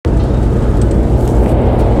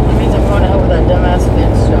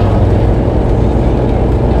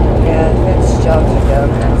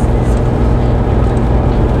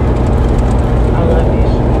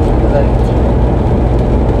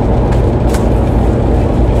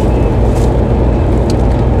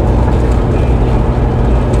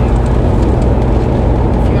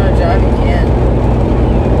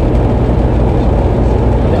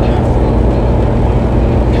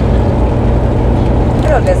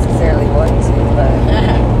necessarily want to, but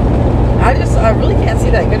I really can't see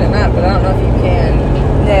that good at night, but I don't know if you can.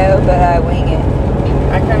 no, but I wing it.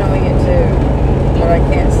 I kind of wing it too, but I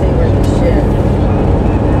can't see where the shit.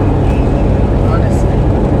 Honestly.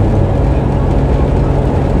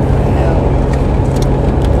 No.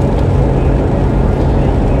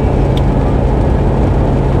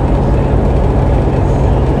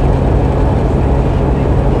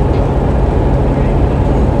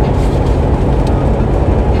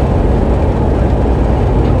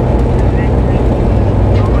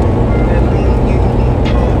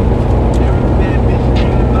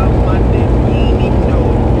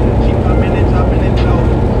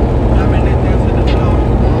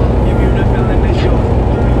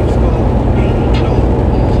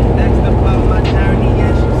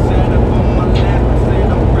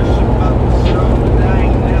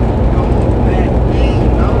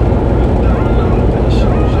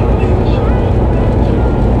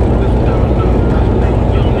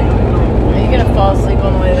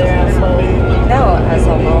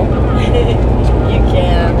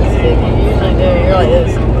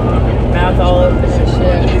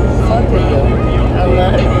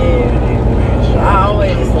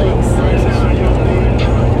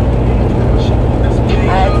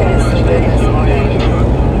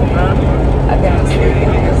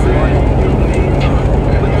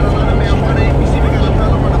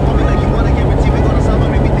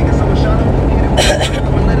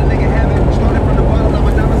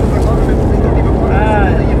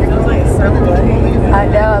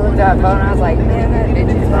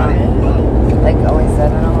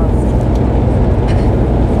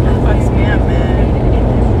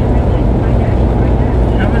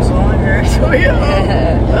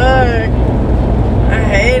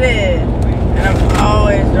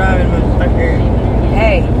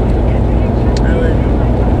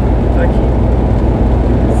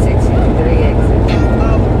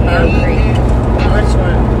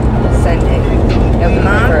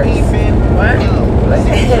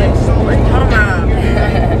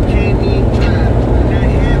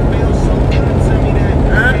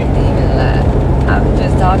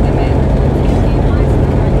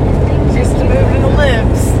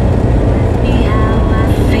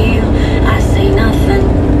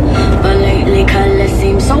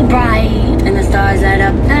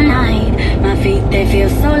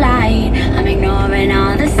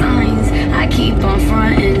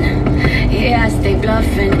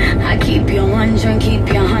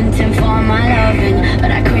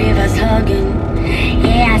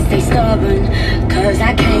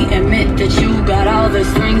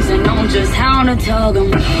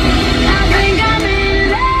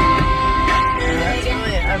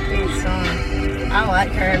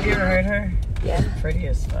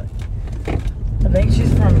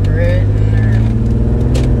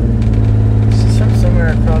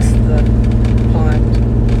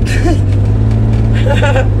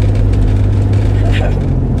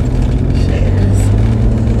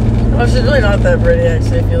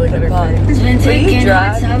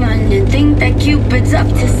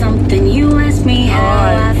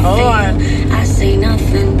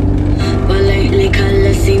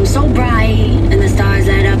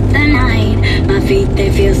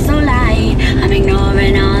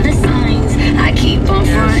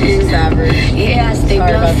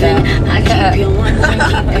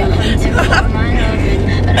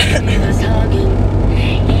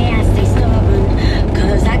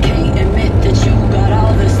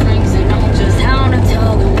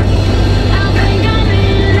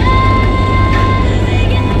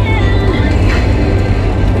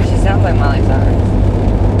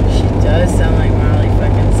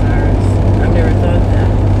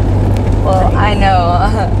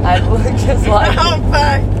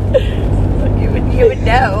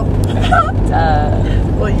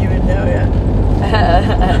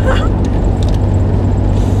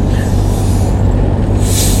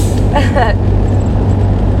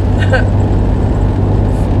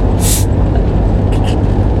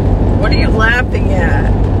 What are you laughing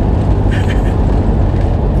at?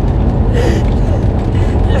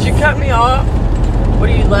 Did you cut me off? What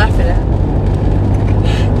are you laughing at?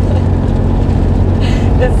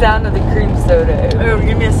 The sound of the cream soda. Oh,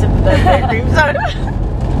 give me a sip of that there cream soda.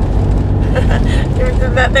 Give me some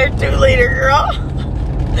of that there 2-liter, girl.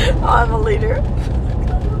 I'll have a liter.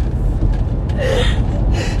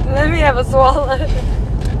 Let me have a swallow.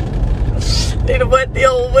 Need to wet the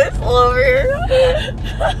old whistle over here.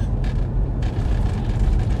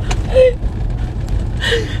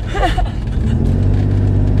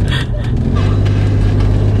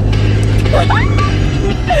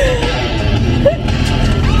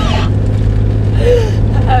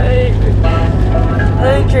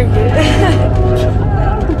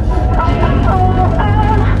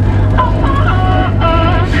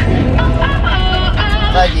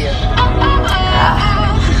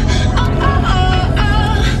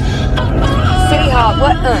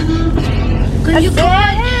 What? Cause you're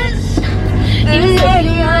gorgeous. Even though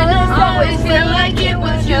you always feel like it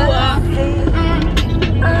was you are.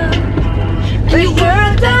 But you're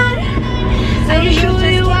a done. So you should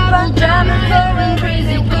you up on diamond, going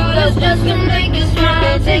crazy. Girls just gonna make you smile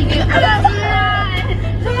and take you out tonight.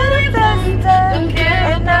 Don't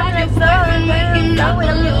care about your phone, waking up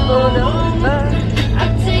when you pulled over.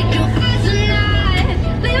 I'll take you out tonight.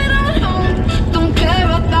 Leave it at home. Don't care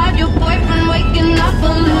about your boyfriend waking up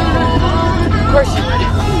alone. Of course you would.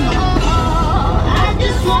 I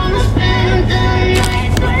just wanna spend the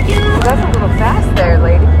night with you. That's a little fast there,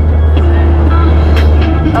 lady.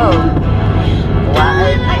 Oh. Why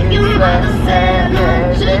you less sad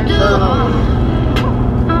than blue?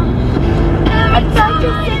 I thought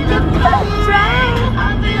you said the blood drain. I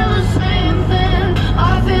feel the same thing. I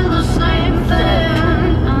feel the same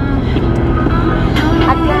thing.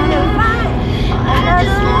 I got a light. I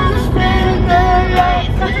just wanna spend the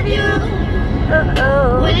night with you.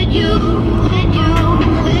 Uh-oh. With you, with you,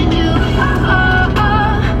 with you.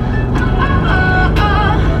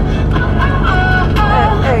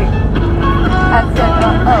 Hey. I said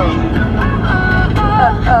uh-oh.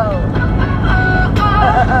 Uh-oh.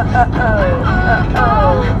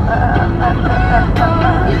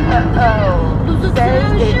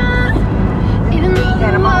 Thursday.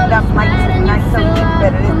 And I'm on that mic tonight, so you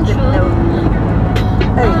better listen to know.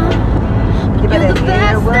 Hey, you better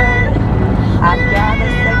hear what I gotta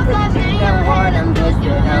say, 'cause you don't want them just to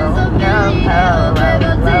know. No,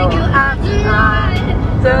 I'm tonight.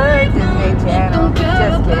 Thursday channel,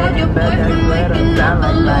 just kidding, but that's what I'm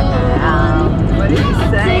sounding like now. What are you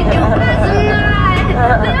saying?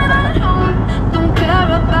 Don't care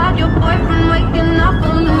about your boyfriend waking up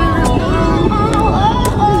alone.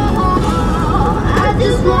 I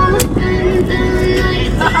just wanna spend the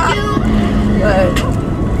night with you. What?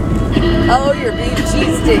 Oh, your beef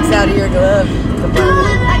cheese sticks out of your glove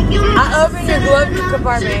compartment. I opened your glove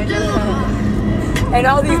compartment, and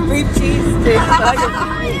all these beef cheese sticks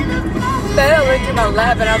fell into my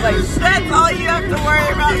lap, and I was like, That's all you have to worry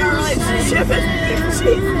about in a relationship is beef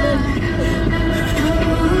cheese.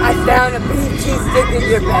 I found a beef cheese stick in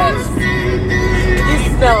your bag. You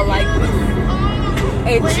smell like this.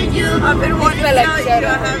 And cheese. I've been wanting to smell like tell you I cheddar.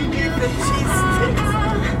 have beef and cheese sticks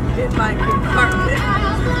in my compartment.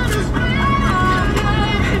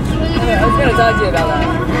 Okay, I was gonna talk to you about that.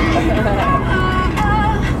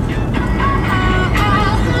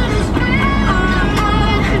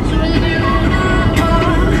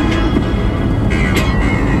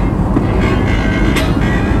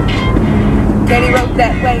 Daddy wrote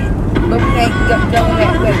that way, but we ain't going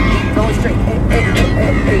that way. Going straight,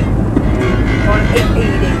 going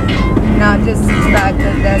 880. Not just 65,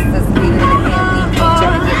 because that's the speed limit, and we ain't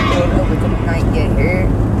trying to get pulled over tonight yet here.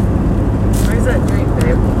 Where's that drink,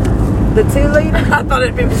 babe? The 2 liter? I thought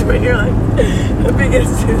it'd be between your legs. The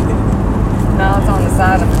biggest 2 liters. No, it's on the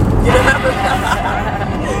side of me. You don't have a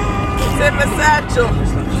It's in my satchel.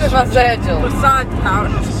 It's in my satchel. Massage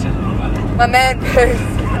pouch. My man purse.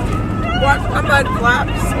 Watch my mud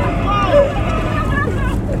flaps.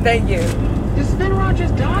 Thank you. Did Spin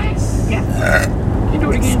Rogers die? Yeah. You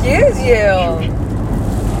do it again. Excuse you.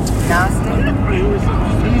 Nasty.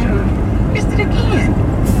 Missed it again.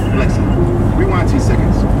 Lexi, rewind 2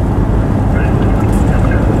 seconds.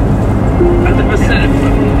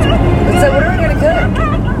 So what are we gonna cook?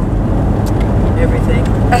 Everything.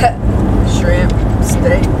 Shrimp,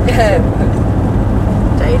 steak,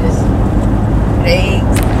 potatoes,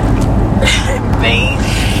 Eggs. beans.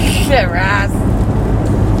 Rice.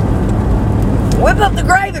 Whip up the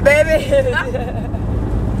gravy, baby.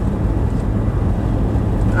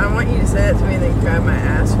 I want you to say that to me and then grab my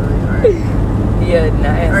ass really hard. Yeah,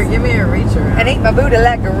 nice. Or give me a reach around. And eat my booty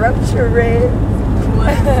like a roach red.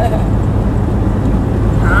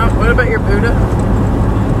 What about your Buddha?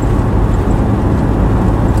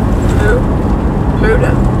 Who?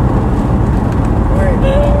 Buddha.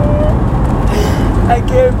 I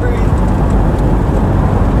can't breathe.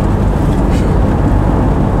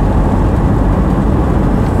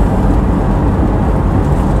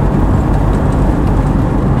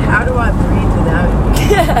 How do I breathe without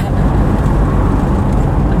you?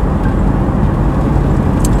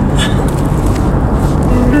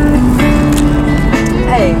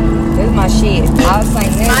 Hey, this is my shit. I was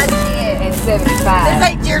saying this in 75. This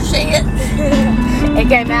ain't your shit. It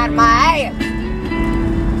came out of my ass.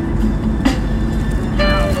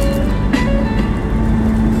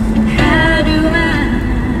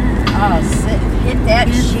 Oh, hit that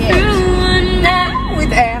shit.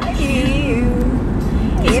 Without you.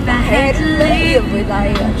 If I had to live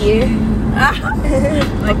without you.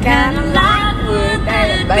 What kind of life would I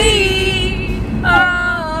Oh,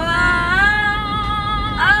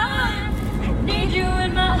 I need you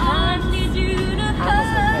in my arms, need you to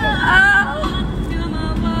hold. You're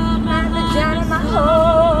my world, my vagina, my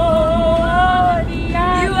heart.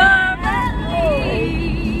 You are my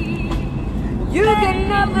need. You can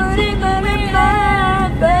never even in my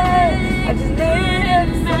bed. I just need it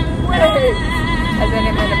some way. A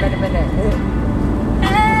minute.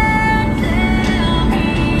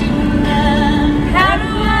 How do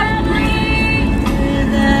I breathe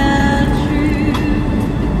without you?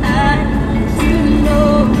 I need to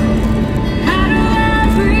know. How do I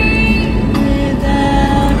breathe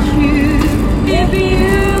without you? If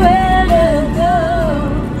you ever go,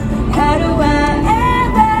 how do I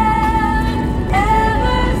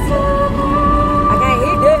ever survive? I can't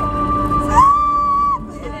hear that.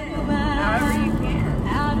 However you can.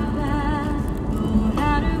 How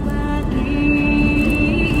do I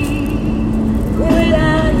breathe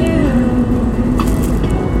without you?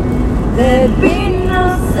 There'd be no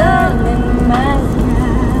sun in my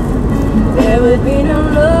sky. There would be no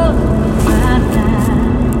love in my life.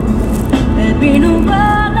 There'd be no one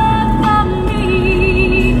left for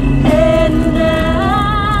me. And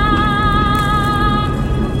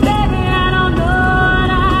baby, I don't know what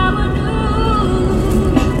I would do.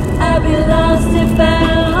 I'd be lost if I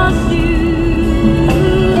lost you.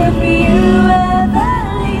 If you ever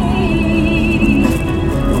leave,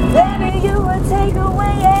 baby, you would take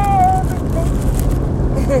away everything.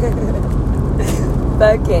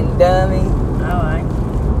 Fucking dummy.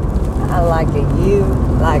 I like a you,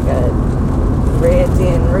 like a red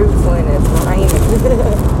tin roof when it's raining.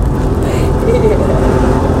 Yeah.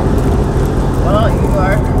 Well, you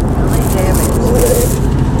are really damaged.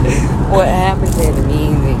 What happened to the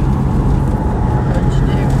music? What'd you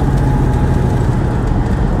do?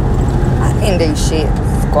 I didn't do shit.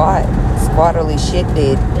 Squatterly shit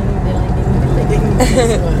did.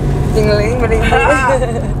 Ding-a-ling-a-ling.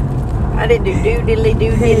 I didn't do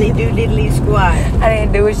diddly squat. I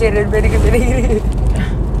didn't do a shit. Ding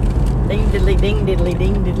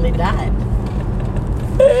diddly died.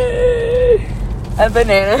 A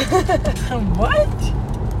banana. What?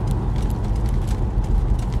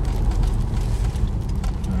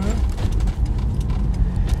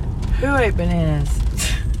 Who ate bananas?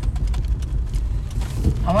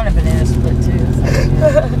 I want a banana split too.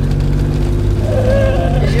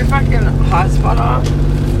 Is your fucking hotspot off?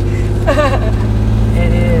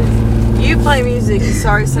 It is. You play music.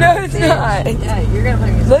 Sorry, son. No, it's not. Yeah, you're gonna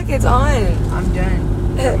play music. Look, it's on. I'm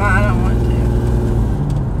done. I don't want to.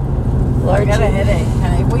 I Lord, got a you-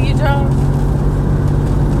 headache. Will you drive?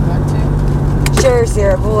 Want to? Sure,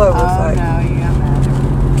 Sarah, pull over. Oh fuck. no, you got mad.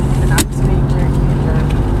 Not to me, Jerry.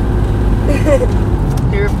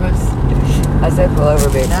 You're a puss. I said pull over,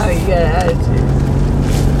 bitch. No, you got an attitude.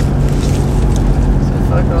 So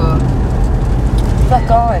fuck off. Fuck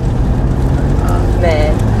on.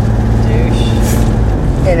 Man. Douche.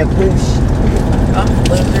 And a push. Oh,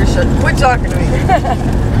 loser. Quit talking to me.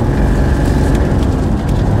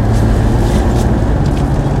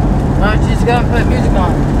 Why don't you just go and put music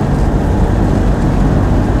on?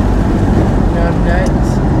 No nuts.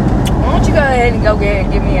 Why don't you go ahead and go get it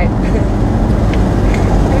and give me a...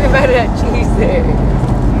 Think about that cheese there.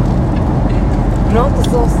 Not the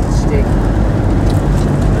sausage stick.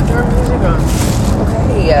 Turn music on.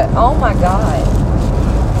 Okay, oh my god.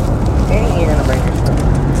 Dang, you're gonna bring your stuff.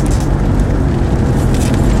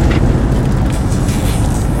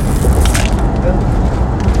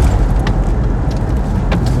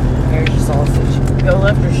 Here's your sausage. Go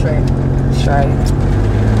left or straight? Straight.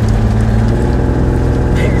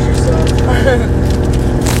 Here's your sausage.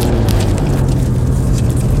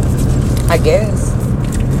 I guess.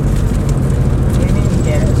 What do you mean,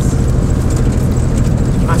 yes?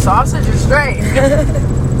 My sausage is straight.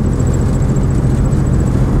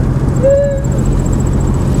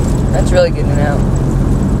 That's really good to know.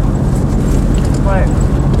 What?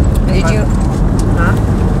 Did you... Huh?